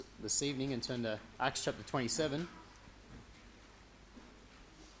this evening and turn to Acts chapter 27.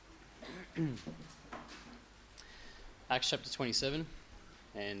 Acts chapter 27,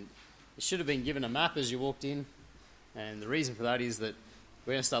 and you should have been given a map as you walked in, and the reason for that is that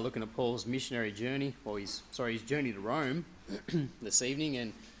we're going to start looking at Paul's missionary journey, or his journey to Rome this evening,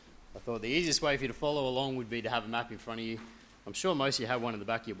 and I thought the easiest way for you to follow along would be to have a map in front of you. I'm sure most of you have one in the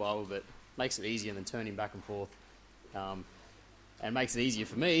back of your Bible, but it makes it easier than turning back and forth. And makes it easier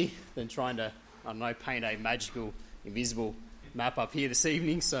for me than trying to, paint a magical, invisible map up here this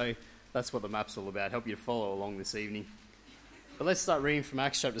evening. So that's what the map's all about, help you to follow along this evening. But let's start reading from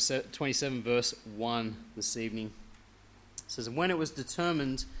Acts chapter 27, verse 1 this evening. It says, "And when it was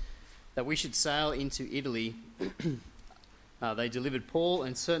determined that we should sail into Italy, they delivered Paul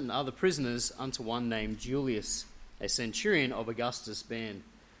and certain other prisoners unto one named Julius, a centurion of Augustus' band.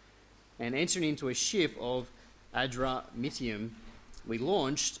 And entering into a ship of Adramyttium, we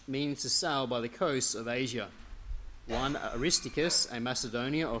launched, meaning to sail by the coasts of Asia. One Aristarchus, a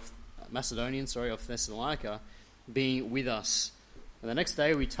Macedonian of Thessalonica, being with us. And the next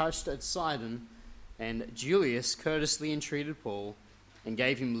day we touched at Sidon, and Julius courteously entreated Paul and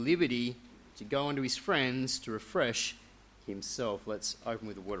gave him liberty to go unto his friends to refresh himself." Let's open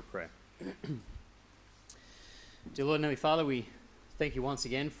with a word of prayer. Dear Lord and Heavenly Father, we thank you once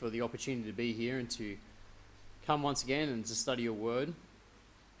again for the opportunity to be here and to come once again and to study your word.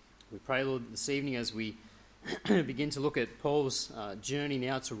 We pray, Lord, this evening as we begin to look at Paul's journey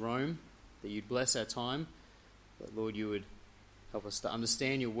now to Rome, that you'd bless our time, that, Lord, you would help us to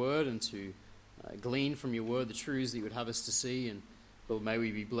understand your word and to glean from your word the truths that you would have us to see. And, Lord, may we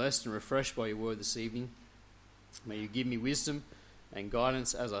be blessed and refreshed by your word this evening. May you give me wisdom and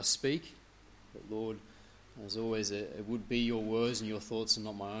guidance as I speak. But, Lord, as always, it would be your words and your thoughts and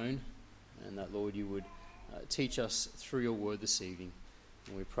not my own. And that, Lord, you would teach us through your word this evening.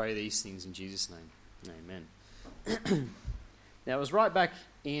 And we pray these things in Jesus' name. Amen. Now, it was right back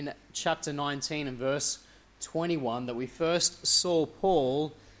in chapter 19 and verse 21 that we first saw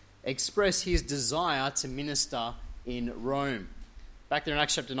Paul express his desire to minister in Rome. Back there in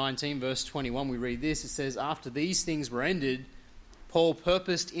Acts chapter 19, verse 21, we read this. It says, "After these things were ended, Paul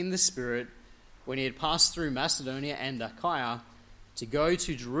purposed in the Spirit, when he had passed through Macedonia and Achaia, to go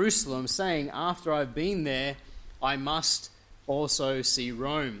to Jerusalem, saying, After I've been there, I must also see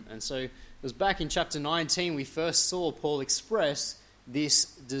Rome." And so it was back in chapter 19 we first saw Paul express this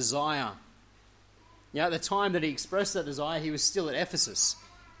desire. At the time that he expressed that desire, he was still at Ephesus.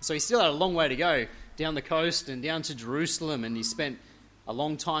 So he still had a long way to go down the coast and down to Jerusalem, and he spent a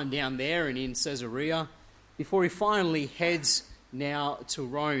long time down there and in Caesarea before he finally heads now to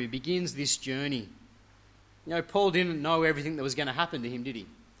Rome. He begins this journey. Paul didn't know everything that was going to happen to him, did he?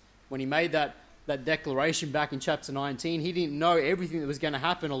 When he made that declaration back in chapter 19, he didn't know everything that was going to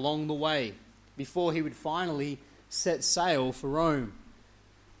happen along the way before he would finally set sail for Rome.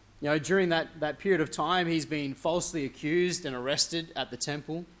 During that period of time, he's been falsely accused and arrested at the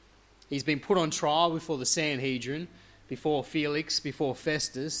temple. He's been put on trial before the Sanhedrin, before Felix, before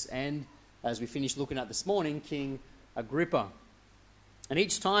Festus, and, as we finished looking at this morning, King Agrippa. And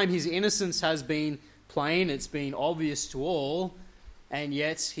each time his innocence has been plain, it's been obvious to all, and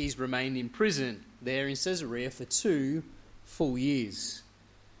yet he's remained in prison there in Caesarea for 2 full years.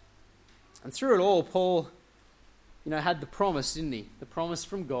 And through it all, Paul, had the promise, didn't he? The promise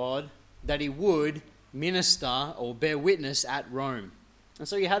from God that he would minister or bear witness at Rome. And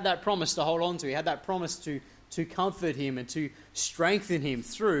so he had that promise to hold on to. He had that promise to comfort him and to strengthen him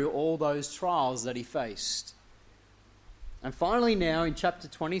through all those trials that he faced. And finally now in chapter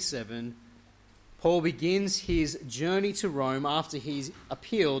 27, Paul begins his journey to Rome after he's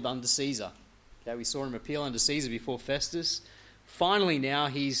appealed under Caesar. Okay, we saw him appeal under Caesar before Festus. Finally now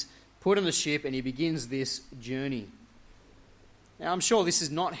he's put on the ship and he begins this journey. Now I'm sure this is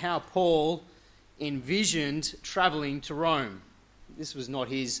not how Paul envisioned travelling to Rome. This was not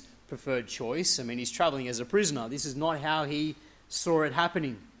his preferred choice. He's travelling as a prisoner. This is not how he saw it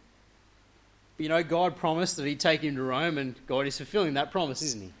happening. But God promised that he'd take him to Rome, and God is fulfilling that promise,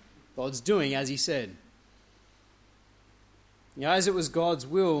 isn't he? God's doing as he said. As it was God's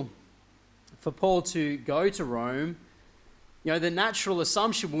will for Paul to go to Rome, the natural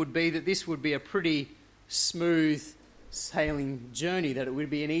assumption would be that this would be a pretty smooth sailing journey, that it would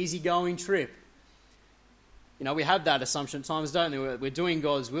be an easygoing trip. We have that assumption at times, don't we? We're doing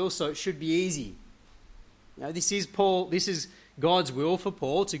God's will, so it should be easy. This is God's will for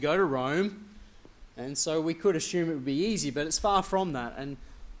Paul to go to Rome, and so we could assume it would be easy, but it's far from that. And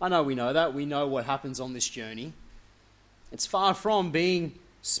I know we know that. We know what happens on this journey. It's far from being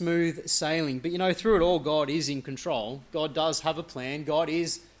smooth sailing. But through it all, God is in control. God does have a plan. God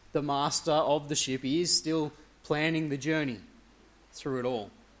is the master of the ship. He is still planning the journey through it all.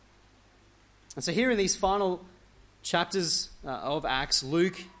 And so here in these final chapters of Acts,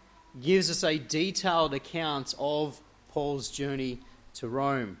 Luke gives us a detailed account of Paul's journey to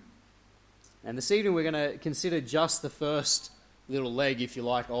Rome. And this evening we're going to consider just the first little leg, if you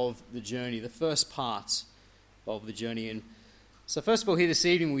like, of the journey, the first part of the journey. And so first of all, here this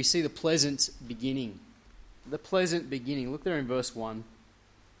evening we see the pleasant beginning. The pleasant beginning. Look there in verse 1.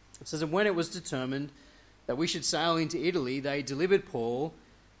 It says, "And when it was determined that we should sail into Italy, they delivered Paul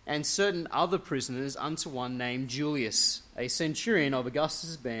and certain other prisoners unto one named Julius, a centurion of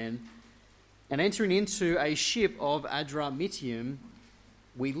Augustus' band, and entering into a ship of Adramyttium,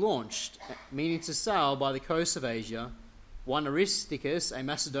 we launched, meaning to sail by the coast of Asia, one Aristarchus, a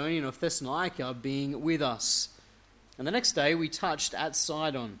Macedonian of Thessalonica, being with us. And the next day we touched at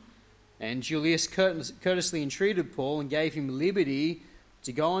Sidon, and Julius courteously entreated Paul and gave him liberty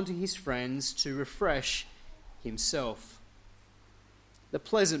to go unto his friends to refresh himself." The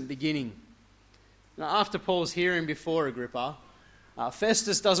pleasant beginning. Now, after Paul's hearing before Agrippa,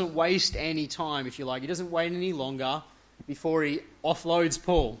 Festus doesn't waste any time, if you like. He doesn't wait any longer before he offloads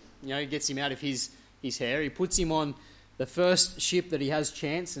Paul. He gets him out of his hair. He puts him on the first ship that he has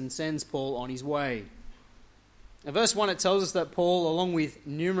chance and sends Paul on his way. In verse 1, it tells us that Paul, along with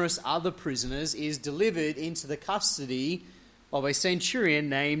numerous other prisoners, is delivered into the custody of a centurion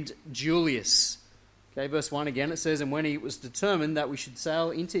named Julius. Okay, verse 1 again, it says, "And when it was determined that we should sail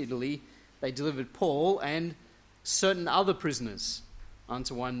into Italy, they delivered Paul and certain other prisoners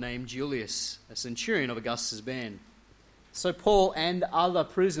unto one named Julius, a centurion of Augustus' band." So Paul and other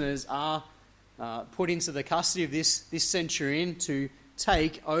prisoners are put into the custody of this centurion to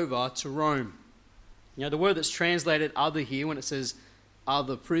take over to Rome. The word that's translated "other" here, when it says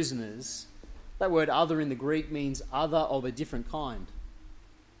 "other prisoners," that word "other" in the Greek means other of a different kind.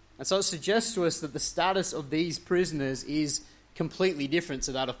 And so it suggests to us that the status of these prisoners is completely different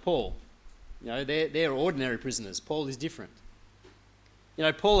to that of Paul. They're ordinary prisoners. Paul is different.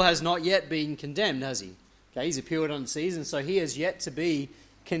 Paul has not yet been condemned, has he? Okay, he's appealed on the seas, and so he has yet to be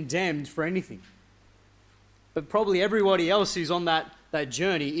condemned for anything. But probably everybody else who's on that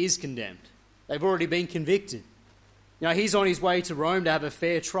journey is condemned. They've already been convicted. He's on his way to Rome to have a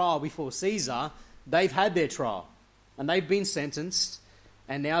fair trial before Caesar. They've had their trial, and they've been sentenced,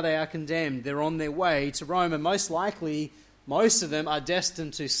 and now they are condemned. They're on their way to Rome, and most likely, most of them are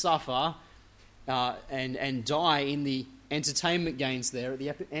destined to suffer and die in the entertainment gains there at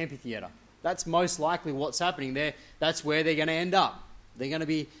the amphitheatre. That's most likely what's happening there. That's where they're going to end up. They're going to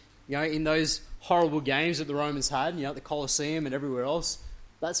be, in those horrible games that the Romans had, at the Colosseum and everywhere else.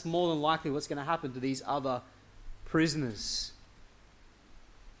 That's more than likely what's going to happen to these other prisoners.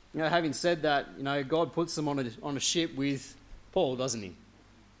 Having said that, God puts them on a ship with Paul, doesn't he?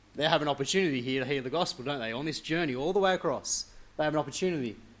 They have an opportunity here to hear the gospel, don't they? On this journey all the way across, they have an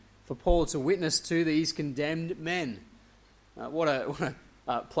opportunity for Paul to witness to these condemned men. What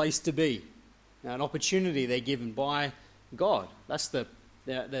a place to be. An opportunity they're given by God. That's the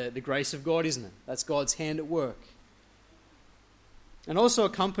grace of God, isn't it? That's God's hand at work. And also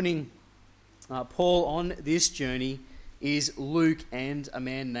accompanying Paul on this journey is Luke and a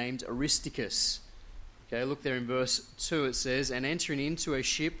man named Aristarchus. Okay, look there in verse 2, it says, "And entering into a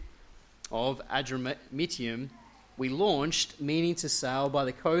ship of Adramyttium, we launched, meaning to sail by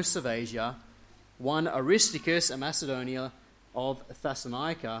the coast of Asia, one Aristarchus, a Macedonian of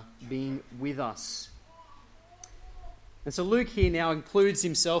Thessalonica, being with us." And so Luke here now includes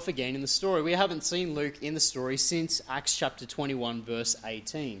himself again in the story. We haven't seen Luke in the story since Acts chapter 21, verse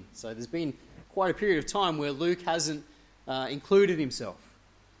 18. So there's been quite a period of time where Luke hasn't included himself.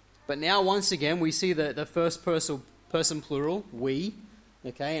 But now, once again, we see the first person plural, we,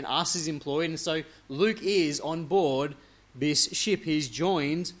 okay, and us is employed. And so Luke is on board this ship. He's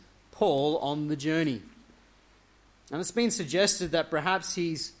joined Paul on the journey. And it's been suggested that perhaps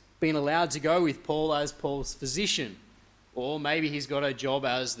he's been allowed to go with Paul as Paul's physician, or maybe he's got a job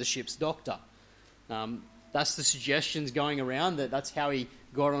as the ship's doctor. That's the suggestions going around, that's how he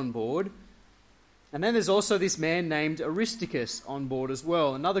got on board. And then there's also this man named Aristarchus on board as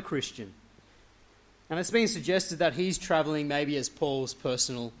well, another Christian. And it's been suggested that he's travelling maybe as Paul's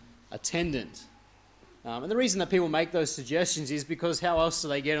personal attendant. And the reason that people make those suggestions is because how else do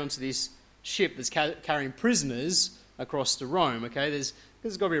they get onto this ship that's carrying prisoners across to Rome? Okay, there's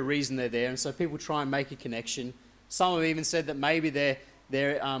got to be a reason they're there, and so people try and make a connection. Some have even said that maybe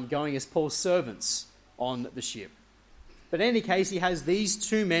they're going as Paul's servants on the ship. But in any case, he has these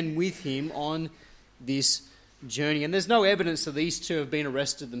two men with him on this journey. And there's no evidence that these two have been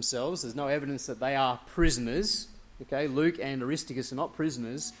arrested themselves. There's no evidence that they are prisoners. Okay, Luke and Aristarchus are not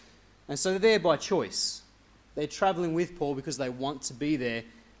prisoners, and so they're there by choice. They're travelling with Paul because they want to be there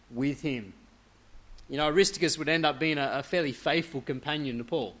with him. You know, Aristarchus would end up being a fairly faithful companion to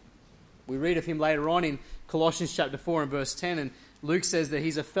Paul. We read of him later on in Colossians chapter 4 and verse 10, and Luke says that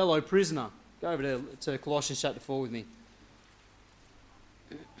he's a fellow prisoner. Go over to Colossians chapter 4 with me.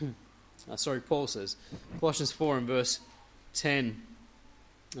 Paul says. Colossians 4 and verse 10.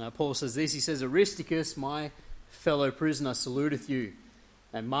 Paul says this, he says, Aristarchus, my fellow prisoner, saluteth you,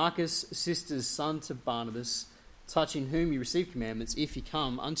 and Marcus, sister's son to Barnabas, touching whom you receive commandments, if he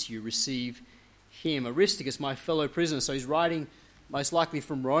come unto you, receive him. Aristarchus, my fellow prisoner. So he's writing most likely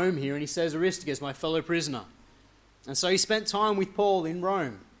from Rome here, and he says, Aristarchus, my fellow prisoner. And so he spent time with Paul in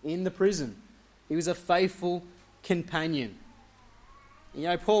Rome, in the prison. He was a faithful companion. You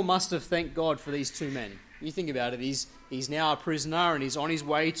know, Paul must have thanked God for these two men. You think about it, he's now a prisoner and he's on his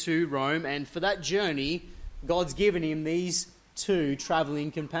way to Rome, and for that journey, God's given him these two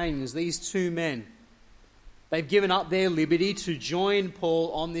travelling companions, these two men. They've given up their liberty to join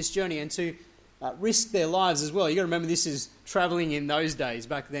Paul on this journey and to risk their lives as well. You've got to remember, this is travelling in those days,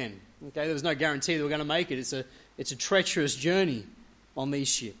 back then. Okay, there was no guarantee they were going to make it. It's a treacherous journey on these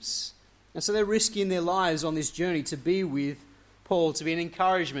ships. And so they're risking their lives on this journey to be with Paul, to be an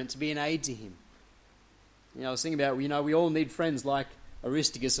encouragement, to be an aid to him. You know, I was thinking about, we all need friends like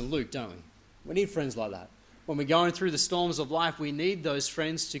Aristarchus and Luke, don't we? We need friends like that. When we're going through the storms of life, we need those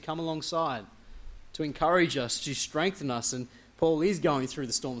friends to come alongside, to encourage us, to strengthen us. And Paul is going through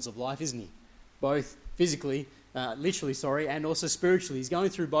the storms of life, isn't he? Both physically, and also spiritually. He's going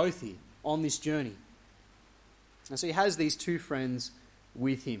through both here on this journey. And so he has these two friends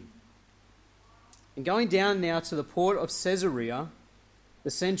with him. And going down now to the port of Caesarea,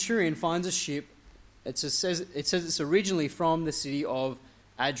 the centurion finds a ship. It says it's originally from the city of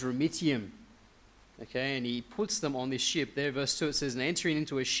Adramyttium. Okay, and he puts them on this ship. There, verse 2, it says, and entering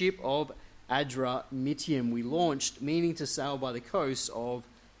into a ship of Adramyttium, we launched, meaning to sail by the coast of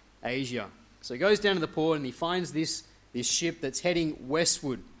Asia. So he goes down to the port and he finds this ship that's heading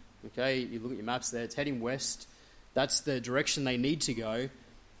westward. Okay, you look at your maps there, it's heading west. That's the direction they need to go.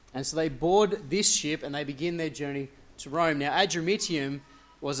 And so they board this ship and they begin their journey to Rome. Now, Adramyttium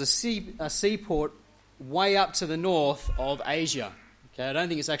was a seaport way up to the north of Asia. Okay, I don't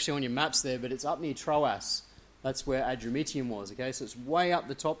think it's actually on your maps there, but it's up near Troas. That's where Adramyttium was. Okay, so it's way up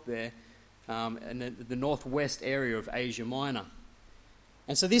the top there, in the northwest area of Asia Minor.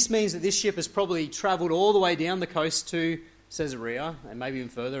 And so this means that this ship has probably travelled all the way down the coast to Caesarea, and maybe even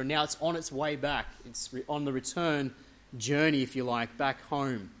further, and now it's on its way back. It's on the return journey, if you like, back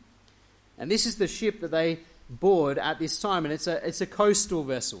home. And this is the ship that they board at this time, and it's a coastal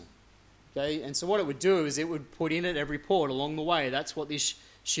vessel. Okay, and so what it would do is it would put in at every port along the way. That's what this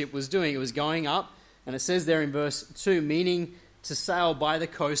ship was doing. It was going up, and it says there in verse 2, meaning to sail by the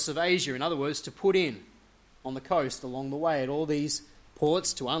coast of Asia. In other words, to put in on the coast along the way at all these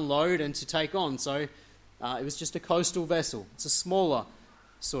ports to unload and to take on. So it was just a coastal vessel. It's a smaller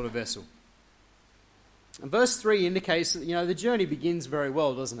sort of vessel. And verse 3 indicates that, the journey begins very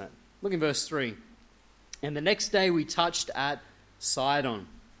well, doesn't it? Look in verse 3. And the next day we touched at Sidon.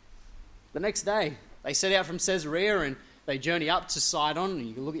 The next day, they set out from Caesarea and they journey up to Sidon. And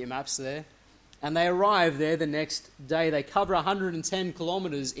you can look at your maps there. And they arrive there the next day. They cover 110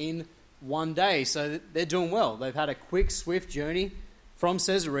 kilometres in one day. So they're doing well. They've had a quick, swift journey from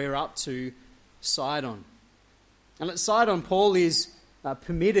Caesarea up to Sidon. And at Sidon, Paul is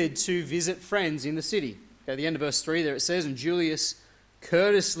permitted to visit friends in the city. Okay, at the end of verse 3 there it says, and Julius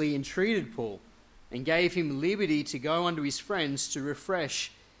courteously entreated Paul and gave him liberty to go unto his friends to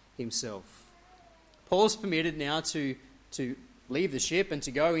refresh himself. Paul's permitted now to leave the ship and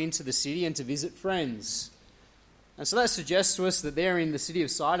to go into the city and to visit friends. And so that suggests to us that there in the city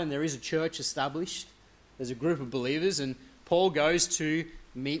of Sidon there is a church established. There's a group of believers, and Paul goes to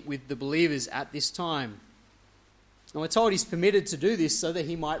meet with the believers at this time. And we're told he's permitted to do this so that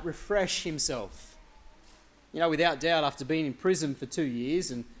he might refresh himself. Without doubt, after being in prison for 2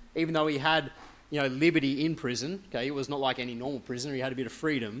 years, and even though he had, liberty in prison, okay, it was not like any normal prisoner, he had a bit of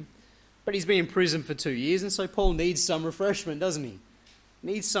freedom, but he's been in prison for 2 years, and so Paul needs some refreshment, doesn't he?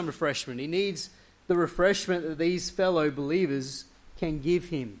 Needs some refreshment. He needs the refreshment that these fellow believers can give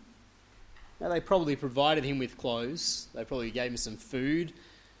him. Now, they probably provided him with clothes. They probably gave him some food,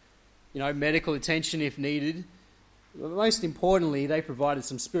 medical attention if needed. But most importantly, they provided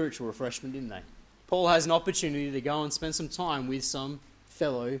some spiritual refreshment, didn't they? Paul has an opportunity to go and spend some time with some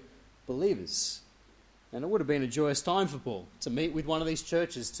fellow believers. And it would have been a joyous time for Paul to meet with one of these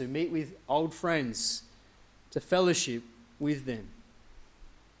churches, to meet with old friends, to fellowship with them.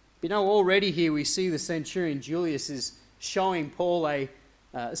 But already here we see the centurion Julius is showing Paul a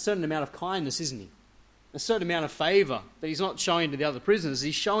certain amount of kindness, isn't he? A certain amount of favour that he's not showing to the other prisoners.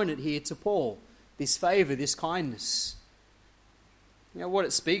 He's showing it here to Paul, this favour, this kindness. What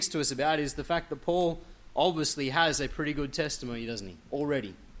it speaks to us about is the fact that Paul obviously has a pretty good testimony, doesn't he,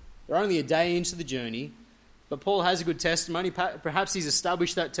 already? They're only a day into the journey, but Paul has a good testimony. Perhaps he's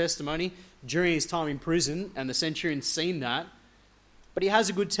established that testimony during his time in prison, and the centurion's seen that. But he has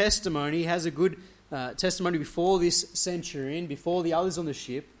a good testimony. He has a good testimony before this centurion, before the others on the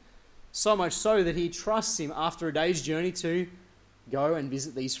ship, so much so that he trusts him after a day's journey to go and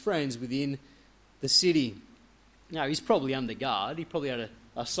visit these friends within the city. Now, he's probably under guard. He probably had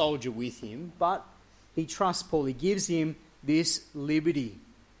a soldier with him, but he trusts Paul. He gives him this liberty.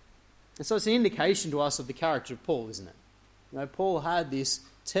 And so it's an indication to us of the character of Paul, isn't it? Paul had this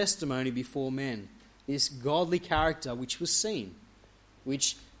testimony before men, this godly character which was seen,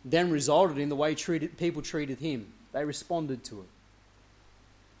 which then resulted in the way people treated him. They responded to it.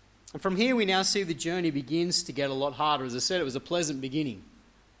 And from here we now see the journey begins to get a lot harder. As I said, it was a pleasant beginning.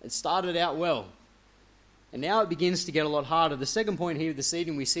 It started out well. And now it begins to get a lot harder. The second point here this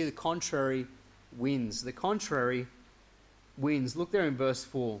evening, we see the contrary winds. The contrary winds. Look there in verse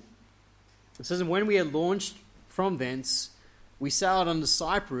 4. It says, "And when we had launched from thence, we sailed under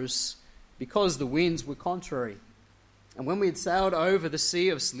Cyprus, because the winds were contrary. And when we had sailed over the sea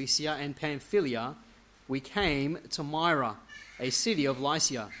of Cilicia and Pamphylia, we came to Myra, a city of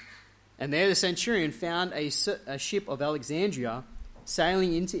Lycia. And there the centurion found a ship of Alexandria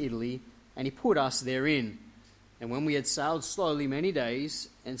sailing into Italy, and he put us therein. And when we had sailed slowly many days,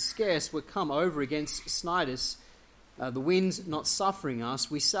 and scarce were come over against Cnidus, the winds not suffering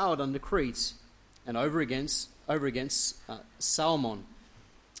us, we sailed under Crete, and over against Salmon.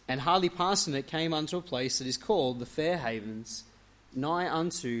 And hardly passing it, came unto a place that is called the Fair Havens, nigh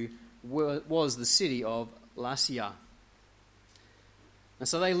unto was the city of Lasea." And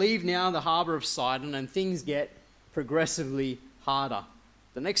so they leave now the harbour of Sidon, and things get progressively harder.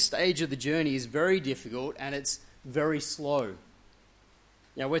 The next stage of the journey is very difficult, and it's very slow.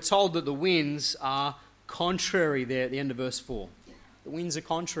 We're told that the winds are contrary there at the end of verse 4. The winds are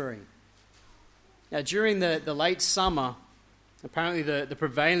contrary. Now, during the late summer, apparently the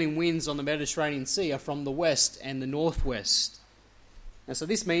prevailing winds on the Mediterranean Sea are from the west and the northwest. And so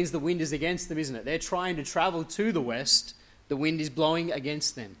this means the wind is against them, isn't it? They're trying to travel to the west. The wind is blowing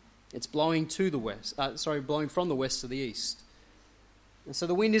against them. It's blowing to the west. Blowing from the west to the east. And so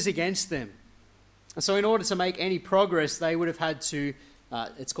the wind is against them. And so in order to make any progress, they would have had to,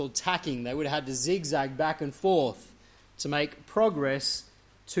 it's called tacking, they would have had to zigzag back and forth to make progress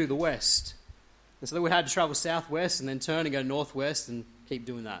to the west. And so they would have had to travel southwest and then turn and go northwest and keep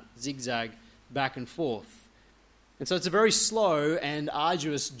doing that, zigzag back and forth. And so it's a very slow and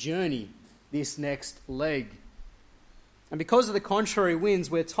arduous journey, this next leg. And because of the contrary winds,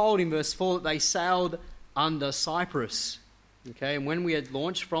 we're told in verse 4 that they sailed under Cyprus. Okay, and when we had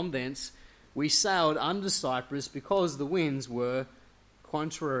launched from thence, we sailed under Cyprus because the winds were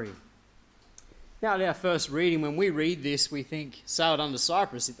contrary. Now, at our first reading, when we read this, we think sailed under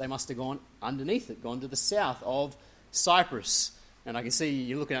Cyprus. They must have gone underneath it, gone to the south of Cyprus. And I can see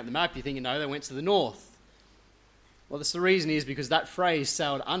you're looking at the map, you're thinking, no, they went to the north. Well, the reason is because that phrase,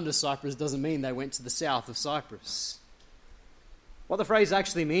 sailed under Cyprus, doesn't mean they went to the south of Cyprus. What the phrase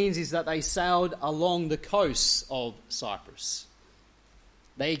actually means is that they sailed along the coast of Cyprus.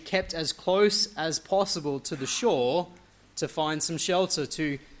 They kept as close as possible to the shore to find some shelter,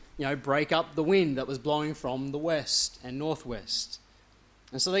 to break up the wind that was blowing from the west and northwest.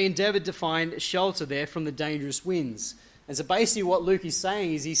 And so they endeavoured to find shelter there from the dangerous winds. And so basically what Luke is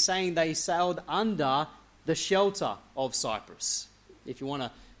saying is he's saying they sailed under the shelter of Cyprus. If you want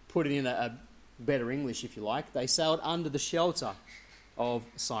to put it in a better English, if you like, they sailed under the shelter of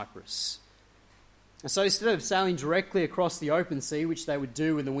Cyprus. And so instead of sailing directly across the open sea, which they would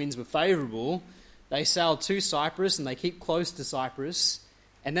do when the winds were favourable, they sailed to Cyprus and they keep close to Cyprus,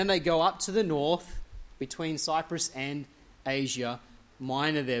 and then they go up to the north between Cyprus and Asia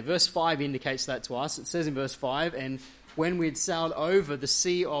Minor there. Verse 5 indicates that to us. It says in verse 5, "And when we had sailed over the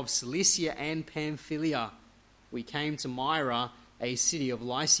sea of Cilicia and Pamphylia, we came to Myra, a city of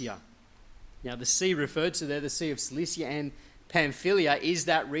Lycia." Now the sea referred to there, the sea of Cilicia and Pamphylia, is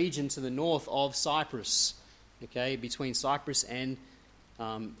that region to the north of Cyprus, okay, between Cyprus and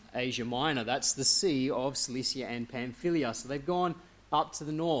Asia Minor. That's the sea of Cilicia and Pamphylia. So they've gone up to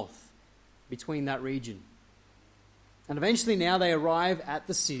the north between that region. And eventually now they arrive at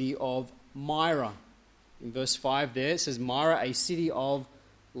the city of Myra. In verse 5 there, it says, Myra, a city of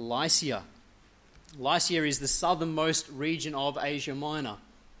Lycia. Lycia is the southernmost region of Asia Minor.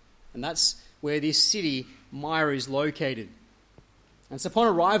 And that's where this city, Myra, is located. And it's upon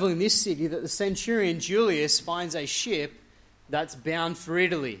arrival in this city that the centurion Julius finds a ship that's bound for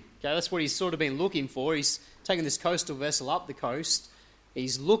Italy. Okay, that's what he's sort of been looking for. He's taken this coastal vessel up the coast.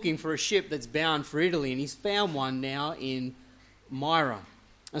 He's looking for a ship that's bound for Italy, and he's found one now in Myra.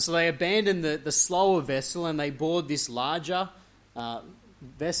 And so they abandon the slower vessel and they board this larger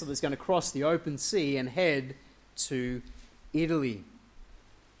vessel that's going to cross the open sea and head to Italy.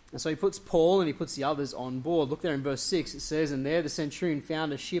 And so he puts Paul and he puts the others on board. Look there in verse 6, it says, "And there the centurion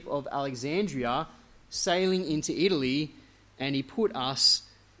found a ship of Alexandria sailing into Italy, and he put us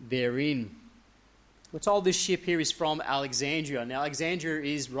therein." We're told this ship here is from Alexandria. Now, Alexandria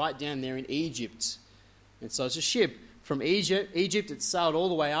is right down there in Egypt. And so it's a ship from Egypt. It's sailed all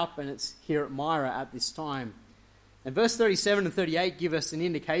the way up, and it's here at Myra at this time. And verse 37 and 38 give us an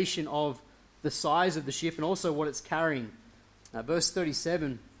indication of the size of the ship and also what it's carrying. Verse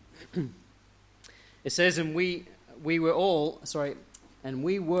 37, it says, "And we were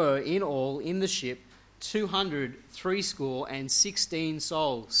in all in the ship 216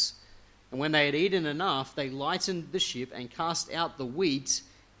 souls. And when they had eaten enough, they lightened the ship and cast out the wheat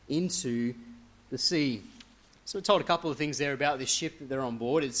into the sea." So we're told a couple of things there about this ship that they're on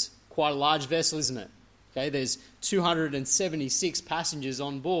board. It's quite a large vessel, isn't it? Okay, there's 276 passengers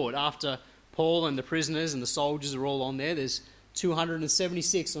on board. After Paul and the prisoners and the soldiers are all on there, there's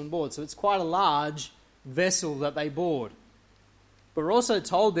 276 on board. So it's quite a large vessel that they board. But we're also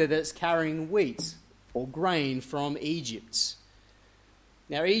told there that it's carrying wheat or grain from Egypt.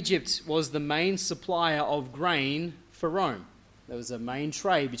 Now, Egypt was the main supplier of grain for Rome. There was a main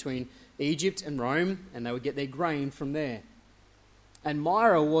trade between Egypt and Rome, and they would get their grain from there. And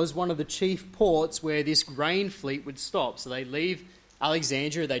Myra was one of the chief ports where this grain fleet would stop. So they'd leave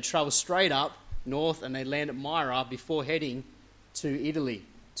Alexandria, they'd travel straight up north, and they'd land at Myra before heading to Italy,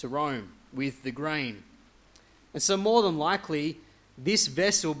 to Rome, with the grain. And so more than likely, this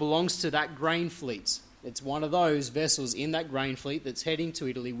vessel belongs to that grain fleet. It's one of those vessels in that grain fleet that's heading to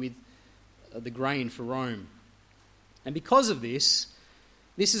Italy with the grain for Rome. And because of this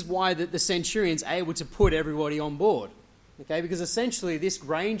is why the centurion's able to put everybody on board. Okay, because essentially this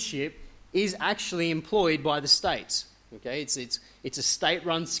grain ship is actually employed by the state. Okay, it's a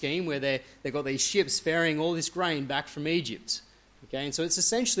state-run scheme where they've got these ships ferrying all this grain back from Egypt. Okay, and so it's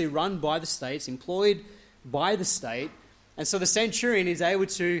essentially run by the state, it's employed by the state, and so the centurion is able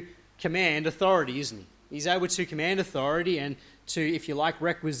to command authority, isn't he? He's able to command authority and to, if you like,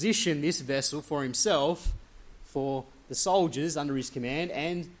 requisition this vessel for himself, for the soldiers under his command,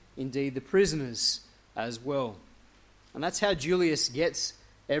 and indeed the prisoners as well. And that's how Julius gets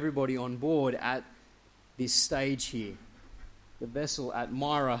everybody on board at this stage here. The vessel at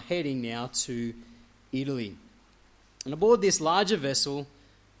Myra heading now to Italy. And aboard this larger vessel,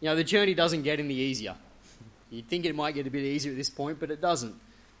 the journey doesn't get any easier. You'd think it might get a bit easier at this point, but it doesn't.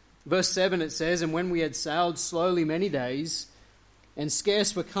 Verse 7, it says, "And when we had sailed slowly many days, and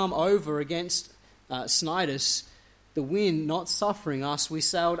scarce were come over against Cnidus, the wind not suffering us, we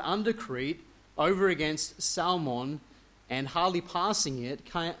sailed under Crete, over against Salmon, and hardly passing it,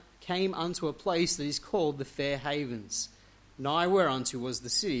 came unto a place that is called the Fair Havens, nigh whereunto was the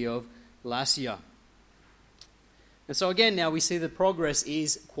city of Lasea." And so again, now we see the progress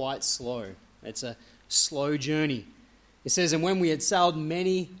is quite slow. It's a slow journey. It says, "And when we had sailed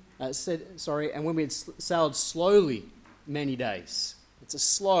sailed slowly many days." It's a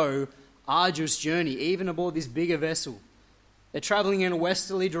slow, arduous journey, even aboard this bigger vessel. They're traveling in a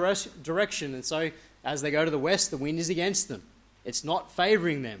westerly direction, and so as they go to the west, the wind is against them. It's not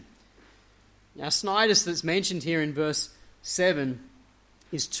favouring them. Now, Cnidus, that's mentioned here in verse 7,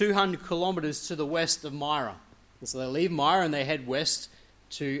 is 200 kilometres to the west of Myra. And so they leave Myra and they head west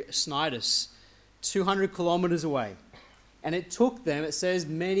to Cnidus, 200 kilometres away. And it took them, it says,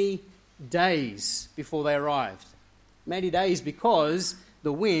 many days before they arrived. Many days because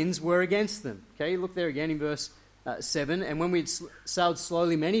the winds were against them. Okay, look there again in verse 7. "And when we had sailed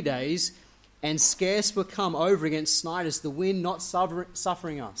slowly many days, and scarce were come over against Cnidus, the wind not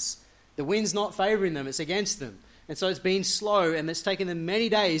suffering us." The wind's not favouring them, it's against them. And so it's been slow, and it's taken them many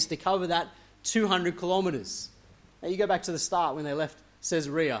days to cover that 200 kilometres. Now you go back to the start when they left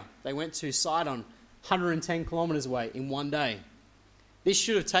Caesarea. They went to Sidon, 110 kilometres away in one day. This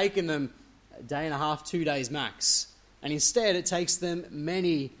should have taken them a day and a half, 2 days max. And instead it takes them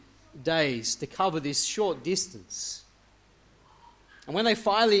many days to cover this short distance. And when they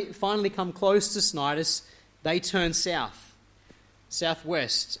finally come close to Cnidus, they turn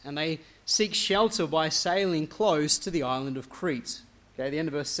southwest, and they seek shelter by sailing close to the island of Crete. Okay, at the end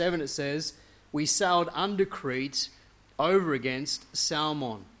of verse 7 it says, "We sailed under Crete over against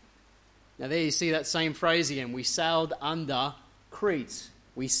Salmon." Now there you see that same phrase again. We sailed under Crete.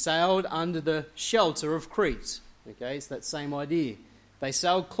 We sailed under the shelter of Crete. Okay, it's that same idea. They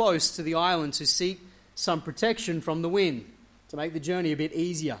sailed close to the island to seek some protection from the wind, to make the journey a bit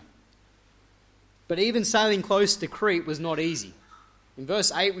easier. But even sailing close to Crete was not easy. In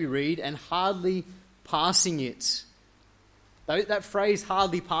verse 8 we read, and hardly passing it. That phrase,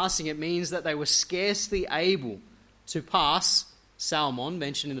 hardly passing it, means that they were scarcely able to pass Salmon,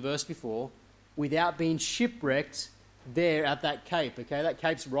 mentioned in the verse before, without being shipwrecked there at that cape. Okay, that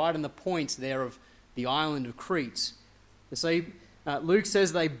cape's right on the point there of the island of Crete. And so Luke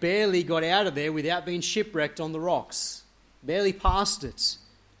says they barely got out of there without being shipwrecked on the rocks. Barely passed it.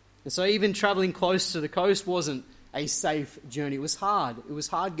 And so even travelling close to the coast wasn't a safe journey. It was hard. It was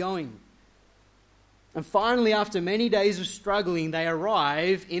hard going. And finally, after many days of struggling, they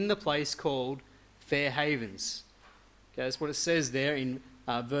arrive in the place called Fair Havens. Okay, that's what it says there in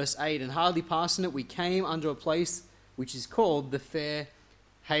verse 8. And hardly passing it, we came under a place which is called the Fair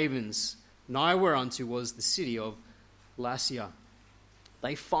Havens, nigh whereunto was the city of Lasea.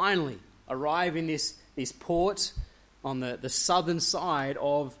 They finally arrive in this port on the southern side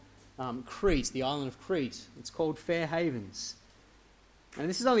of Crete, the island of Crete. It's called Fair Havens. And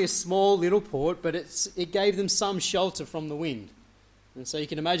this is only a small little port, but it gave them some shelter from the wind. And so you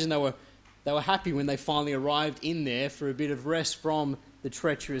can imagine they were happy when they finally arrived in there for a bit of rest from the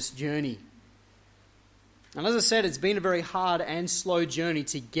treacherous journey. And as I said, it's been a very hard and slow journey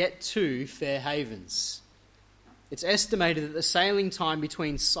to get to Fair Havens. It's estimated that the sailing time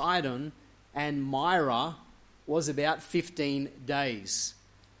between Sidon and Myra was about 15 days.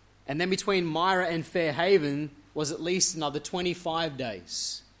 And then between Myra and Fair Haven was at least another 25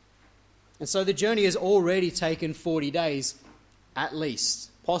 days. And so the journey has already taken 40 days at least,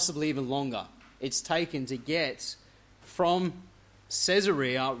 possibly even longer. It's taken to get from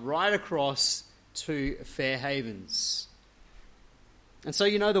Caesarea right across to Fair Havens. And so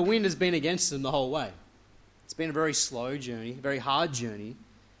the wind has been against them the whole way. It's been a very slow journey, a very hard journey.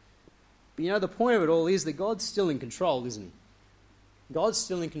 But the point of it all is that God's still in control, isn't he? God's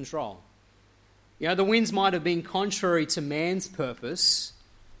still in control. The winds might have been contrary to man's purpose,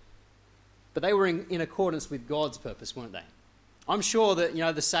 but they were in accordance with God's purpose, weren't they? I'm sure that,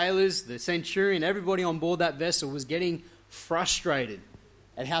 the sailors, the centurion, everybody on board that vessel was getting frustrated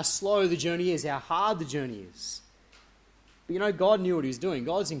at how slow the journey is, how hard the journey is. But God knew what he was doing.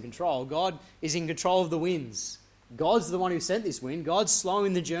 God's in control. God is in control of the winds. God's the one who sent this wind. God's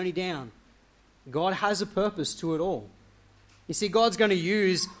slowing the journey down. God has a purpose to it all. You see, God's going to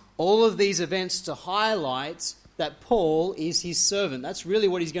use all of these events to highlight that Paul is his servant. That's really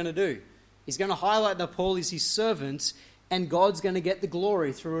what he's going to do. He's going to highlight that Paul is his servant, and God's going to get the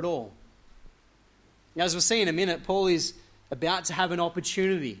glory through it all. Now, as we'll see in a minute, Paul is about to have an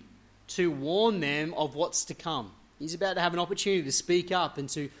opportunity to warn them of what's to come. He's about to have an opportunity to speak up and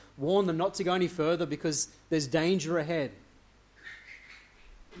to warn them not to go any further because there's danger ahead.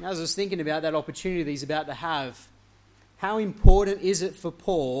 Now, as I was thinking about that opportunity that he's about to have, how important is it for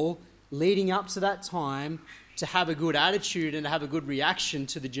Paul, leading up to that time, to have a good attitude and to have a good reaction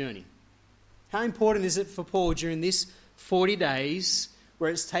to the journey? How important is it for Paul during this 40 days,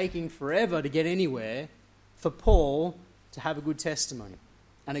 where it's taking forever to get anywhere, for Paul to have a good testimony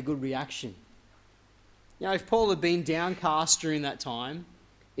and a good reaction? If Paul had been downcast during that time,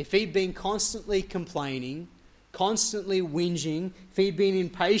 if he'd been constantly complaining, constantly whinging, if he'd been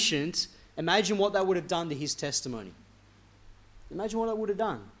impatient, imagine what that would have done to his testimony. Imagine what that would have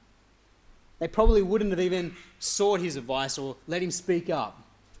done. They probably wouldn't have even sought his advice or let him speak up.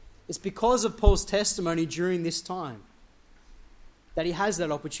 It's because of Paul's testimony during this time that he has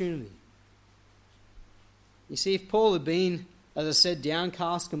that opportunity. You see, if Paul had been, as I said,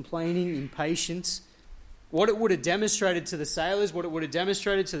 downcast, complaining, impatient, what it would have demonstrated to the sailors, what it would have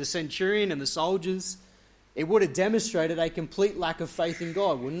demonstrated to the centurion and the soldiers, it would have demonstrated a complete lack of faith in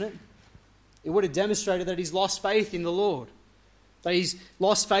God, wouldn't it? It would have demonstrated that he's lost faith in the Lord. That he's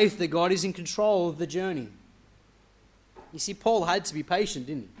lost faith that God is in control of the journey. You see, Paul had to be patient,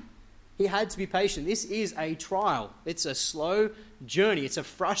 didn't he? He had to be patient. This is a trial. It's a slow journey. It's a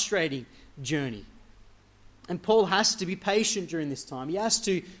frustrating journey. And Paul has to be patient during this time. He has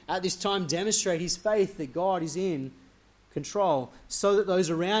to, at this time, demonstrate his faith that God is in control, so that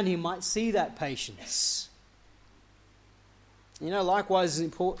those around him might see that patience. Likewise,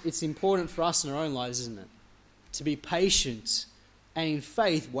 it's important for us in our own lives, isn't it? To be patient and in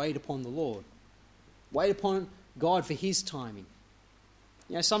faith wait upon the Lord. Wait upon God for his timing.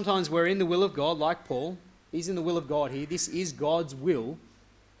 Sometimes we're in the will of God, like Paul. He's in the will of God here. This is God's will.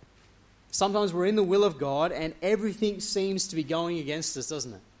 Sometimes we're in the will of God and everything seems to be going against us,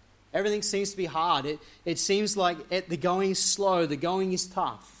 doesn't it? Everything seems to be hard. It seems like the going is slow, the going is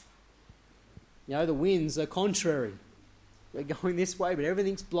tough. You know, the winds are contrary. We're going this way, but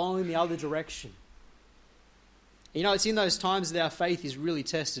everything's blowing the other direction. You know, it's in those times that our faith is really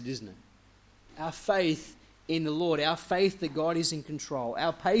tested, isn't it? Our faith in the Lord, our faith that God is in control,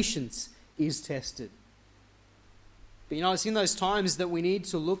 our patience is tested. But you know, it's in those times that we need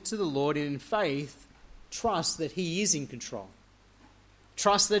to look to the Lord and in faith trust that He is in control.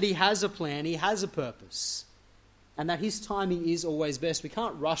 Trust that He has a plan, He has a purpose, and that His timing is always best. We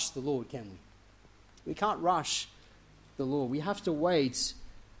can't rush the Lord, can we? We can't rush the Lord. We have to wait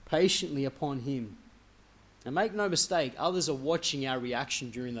patiently upon Him. And make no mistake, others are watching our reaction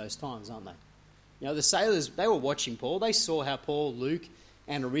during those times, aren't they? You know, the sailors, they were watching Paul. They saw how Paul, Luke,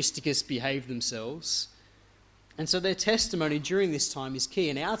 and Aristarchus behaved themselves. And so their testimony during this time is key,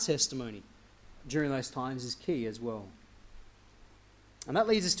 and our testimony during those times is key as well. And that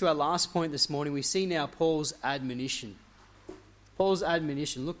leads us to our last point this morning. We see now Paul's admonition. Paul's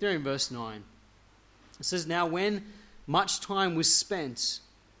admonition. Look there in verse 9. It says, "Now when much time was spent,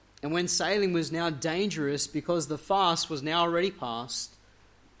 and when sailing was now dangerous because the fast was now already past,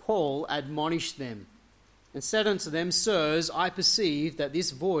 Paul admonished them, and said unto them, Sirs, I perceive that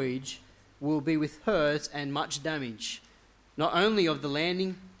this voyage will be with hurt and much damage, not only of the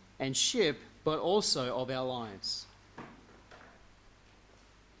landing and ship, but also of our lives."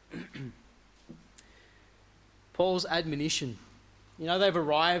 Paul's admonition. You know, they've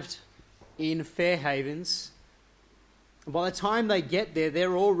arrived in Fair Havens. And by the time they get there,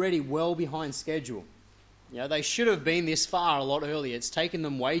 they're already well behind schedule. You know, they should have been this far a lot earlier. It's taken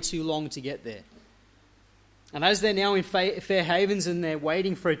them way too long to get there. And as they're now in Fair Havens and they're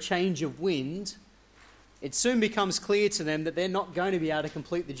waiting for a change of wind, it soon becomes clear to them that they're not going to be able to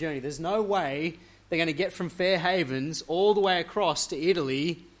complete the journey. There's no way they're going to get from Fair Havens all the way across to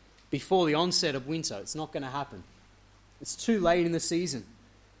Italy before the onset of winter. It's not going to happen. It's too late in the season.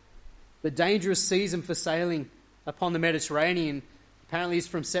 The dangerous season for sailing upon the Mediterranean apparently is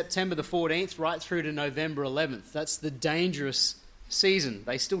from September the 14th right through to November 11th. That's the dangerous season.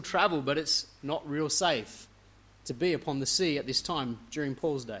 They still travel, but it's not real safe to be upon the sea at this time during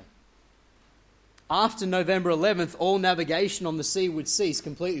Paul's day. After November 11th, all navigation on the sea would cease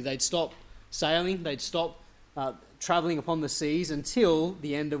completely. They'd stop sailing, they'd stop travelling upon the seas until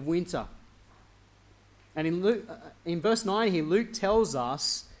the end of winter. And in verse 9 here, Luke tells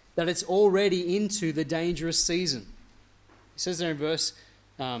us that it's already into the dangerous season. He says there in verse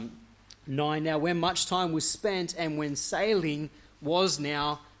 9, "Now when much time was spent and when sailing was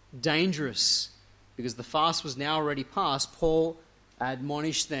now dangerous," because the fast was now already past, Paul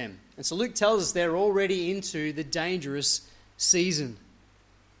admonished them. And so Luke tells us they're already into the dangerous season.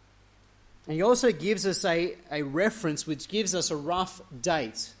 And he also gives us a reference which gives us a rough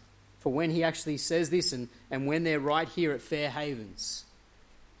date for when he actually says this and when they're right here at Fair Havens.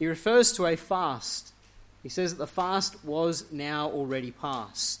 He refers to a fast. He says that the fast was now already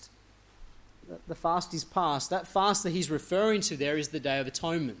past. The fast is past. That fast that he's referring to there is the Day of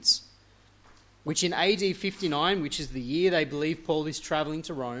Atonement, which in AD 59, which is the year they believe Paul is travelling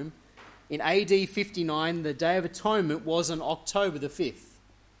to Rome, in AD 59, the Day of Atonement was on October the 5th.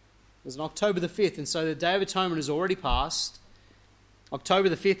 It was on October the 5th, and so the Day of Atonement has already passed. October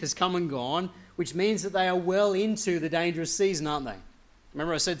the 5th has come and gone, which means that they are well into the dangerous season, aren't they?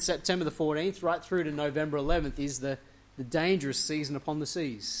 Remember I said September the 14th, right through to November 11th is the dangerous season upon the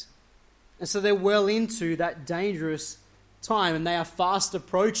seas. And so they're well into that dangerous time, and they are fast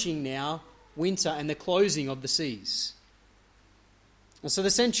approaching now winter and the closing of the seas. And so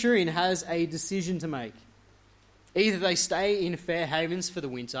the centurion has a decision to make. Either they stay in Fair Havens for the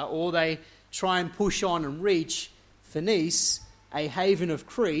winter, or they try and push on and reach Phoenice, a haven of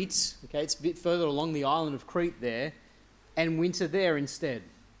Crete. Okay, it's a bit further along the island of Crete there, and winter there instead.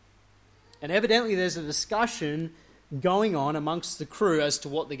 And evidently there's a discussion going on amongst the crew as to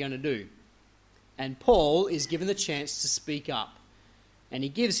what they're going to do. And Paul is given the chance to speak up. And he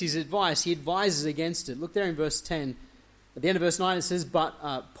gives his advice. He advises against it. Look there in verse 10. At the end of verse 9 it says,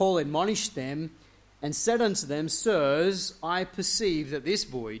 "But Paul admonished them and said unto them, Sirs, I perceive that this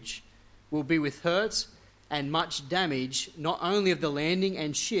voyage will be with hurt and much damage, not only of the landing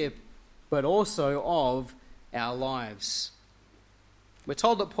and ship, but also of our lives." We're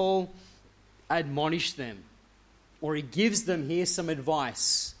told that Paul admonished them, or he gives them here some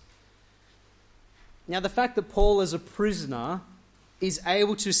advice. Now, the fact that Paul, as a prisoner, is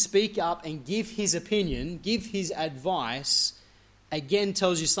able to speak up and give his opinion, give his advice, again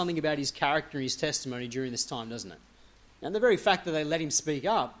tells you something about his character and his testimony during this time, doesn't it? And the very fact that they let him speak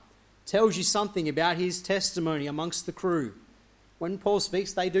up tells you something about his testimony amongst the crew. When Paul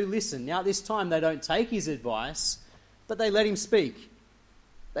speaks, they do listen. Now, at this time, they don't take his advice, but they let him speak.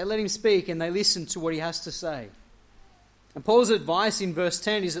 They let him speak and they listen to what he has to say. And Paul's advice in verse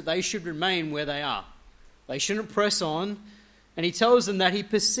 10 is that they should remain where they are. They shouldn't press on. And he tells them that he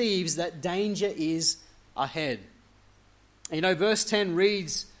perceives that danger is ahead. And you know, verse 10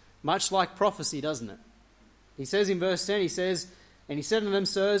 reads much like prophecy, doesn't it? He says in verse 10, he says, "And he said to them,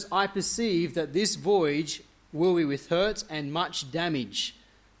 Sirs, I perceive that this voyage will be with hurt and much damage,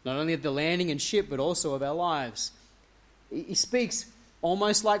 not only of the landing and ship, but also of our lives." He speaks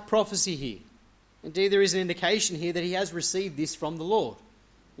almost like prophecy here. Indeed, there is an indication here that he has received this from the Lord.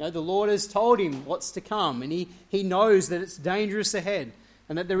 You know, the Lord has told him what's to come, and he knows that it's dangerous ahead,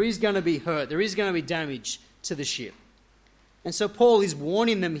 and that there is going to be hurt, there is going to be damage to the ship. And so Paul is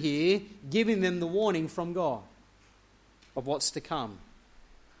warning them here, giving them the warning from God of what's to come.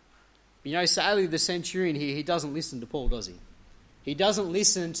 You know, sadly, the centurion here, he doesn't listen to Paul, does he? He doesn't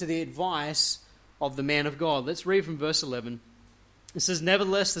listen to the advice of the man of God. Let's read from verse 11. It says,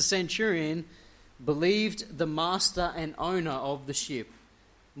 "Nevertheless, the centurion believed the master and owner of the ship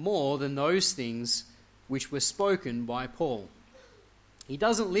more than those things which were spoken by Paul." He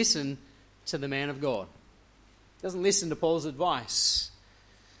doesn't listen to the man of God. He doesn't listen to Paul's advice.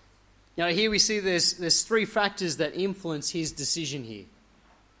 You know, here we see there's three factors that influence his decision here.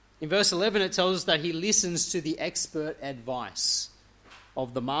 In verse 11, it tells us that he listens to the expert advice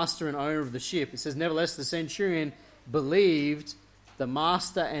of the master and owner of the ship. It says, "Nevertheless, the centurion believed the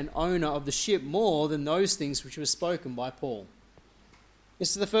master and owner of the ship more than those things which were spoken by Paul." This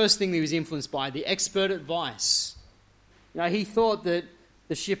is the first thing that he was influenced by, the expert advice. You know, he thought that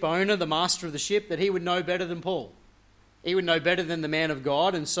the ship owner, the master of the ship, that he would know better than Paul. He would know better than the man of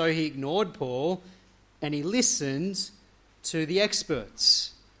God, and so he ignored Paul and he listened to the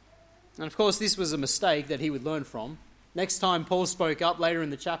experts. And of course, this was a mistake that he would learn from. Next time Paul spoke up later in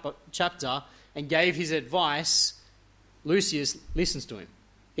the chapter and gave his advice, Lucius listens to him.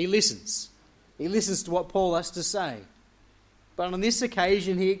 He listens. He listens to what Paul has to say. But on this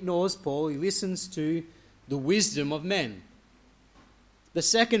occasion, he ignores Paul. He listens to the wisdom of men. The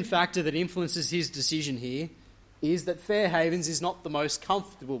second factor that influences his decision here is that Fair Havens is not the most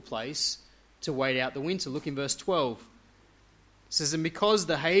comfortable place to wait out the winter. Look in verse 12. It says, "And because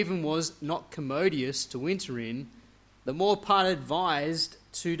the haven was not commodious to winter in, the more part advised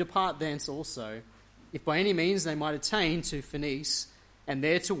to depart thence also, if by any means they might attain to Phoenice, and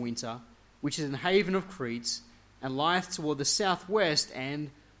there to winter, which is an haven of Crete, and lieth toward the southwest and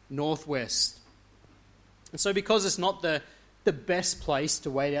northwest." And so because it's not the best place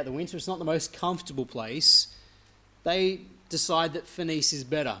to wait out the winter, it's not the most comfortable place, they decide that Phoenice is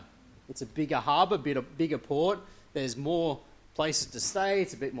better. It's a bigger harbour, bigger port, there's more places to stay,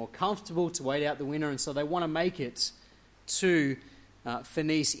 it's a bit more comfortable to wait out the winter, and so they want to make it to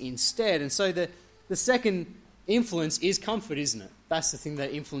Phoenice instead. And so the second influence is comfort, isn't it? That's the thing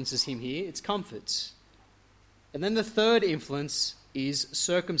that influences him here, it's comfort. And then the third influence is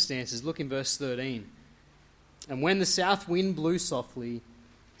circumstances. Look in verse 13. "And when the south wind blew softly,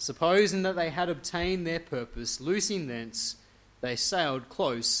 supposing that they had obtained their purpose, loosing thence, they sailed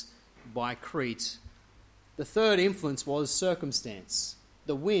close by Crete." The third influence was circumstance.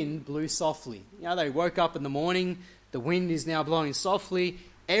 The wind blew softly. You know, they woke up in the morning, the wind is now blowing softly,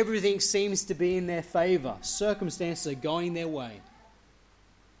 everything seems to be in their favour. Circumstances are going their way.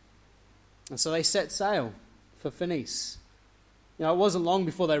 And so they set sail for Phoenice. You know, it wasn't long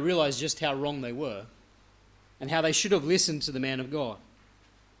before they realised just how wrong they were and how they should have listened to the man of God.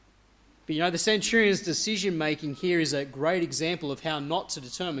 But you know, the centurion's decision-making here is a great example of how not to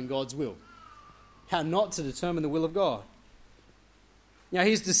determine God's will, how not to determine the will of God. Now,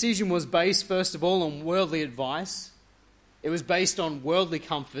 his decision was based, first of all, on worldly advice. It was based on worldly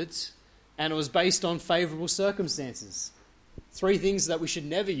comforts, and it was based on favourable circumstances. Three things that we should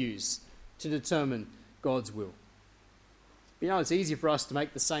never use to determine God's will. But you know, it's easier for us to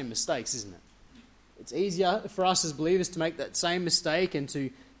make the same mistakes, isn't it? It's easier for us as believers to make that same mistake and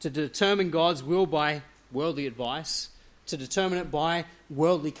to determine God's will by worldly advice, to determine it by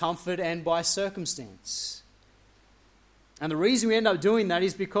worldly comfort and by circumstance. And the reason we end up doing that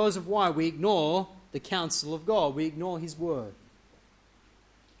is because of why? We ignore the counsel of God. We ignore his word.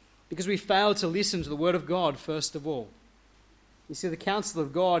 Because we fail to listen to the word of God first of all. You see, the counsel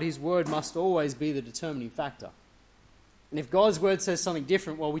of God, his word, must always be the determining factor. And if God's word says something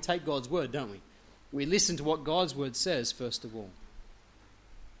different, well, we take God's word, don't we? We listen to what God's word says first of all.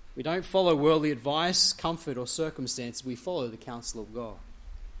 We don't follow worldly advice, comfort, or circumstance. We follow the counsel of God.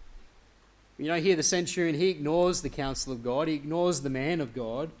 You know, here the centurion, he ignores the counsel of God. He ignores the man of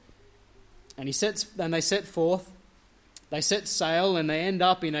God. And they set forth They set sail and they end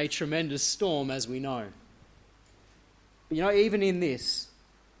up in a tremendous storm, as we know. But even in this,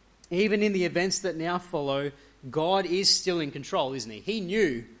 even in the events that now follow, God is still in control, isn't he? He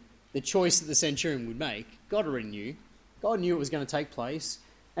knew the choice that the centurion would make. God already knew. God knew it was going to take place.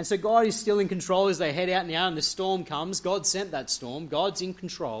 And so God is still in control as they head out now and the storm comes. God sent that storm. God's in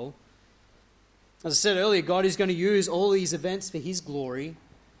control. As I said earlier, God is going to use all these events for his glory,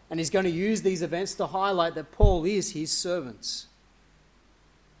 and he's going to use these events to highlight that Paul is his servant.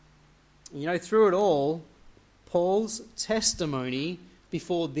 Through it all, Paul's testimony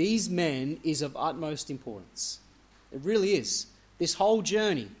before these men is of utmost importance. It really is. This whole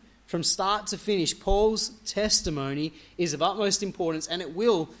journey, from start to finish, Paul's testimony is of utmost importance, and it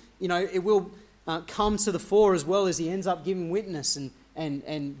will come to the fore as well as he ends up giving witness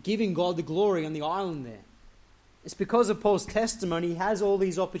and giving God the glory on the island there. It's because of Paul's testimony he has all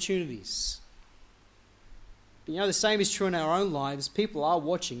these opportunities. But the same is true in our own lives. People are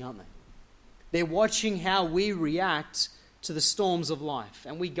watching, aren't they? They're watching how we react to the storms of life,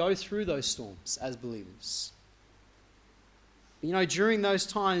 and we go through those storms as believers. But during those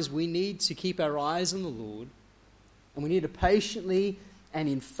times, we need to keep our eyes on the Lord, and we need to patiently and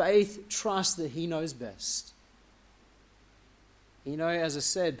in faith trust that he knows best. As I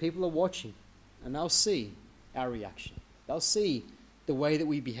said, people are watching, and they'll see our reaction. They'll see the way that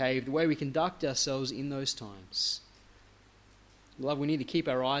we behave, the way we conduct ourselves in those times. Beloved, we need to keep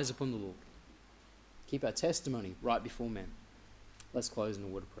our eyes upon the Lord. Keep our testimony right before men. Let's close in a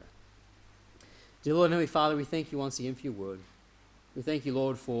word of prayer. Dear Lord and Heavenly Father, we thank you once again for your word. We thank you,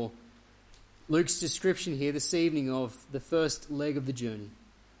 Lord, for Luke's description here this evening of the first leg of the journey.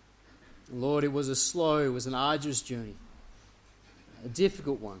 Lord, it was an arduous journey, a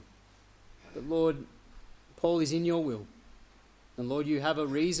difficult one. But Lord, Paul is in your will. And Lord, you have a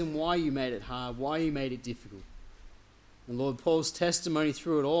reason why you made it hard, why you made it difficult. And Lord, Paul's testimony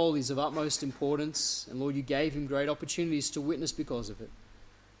through it all is of utmost importance. And Lord, you gave him great opportunities to witness because of it.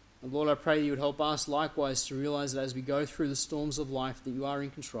 And Lord, I pray that you would help us likewise to realize that as we go through the storms of life, that you are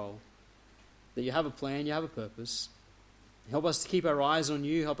in control, that you have a plan, you have a purpose. Help us to keep our eyes on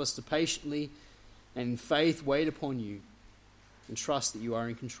you. Help us to patiently and in faith wait upon you and trust that you are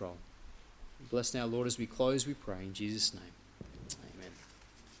in control. Bless now, Lord, as we close, we pray in Jesus' name.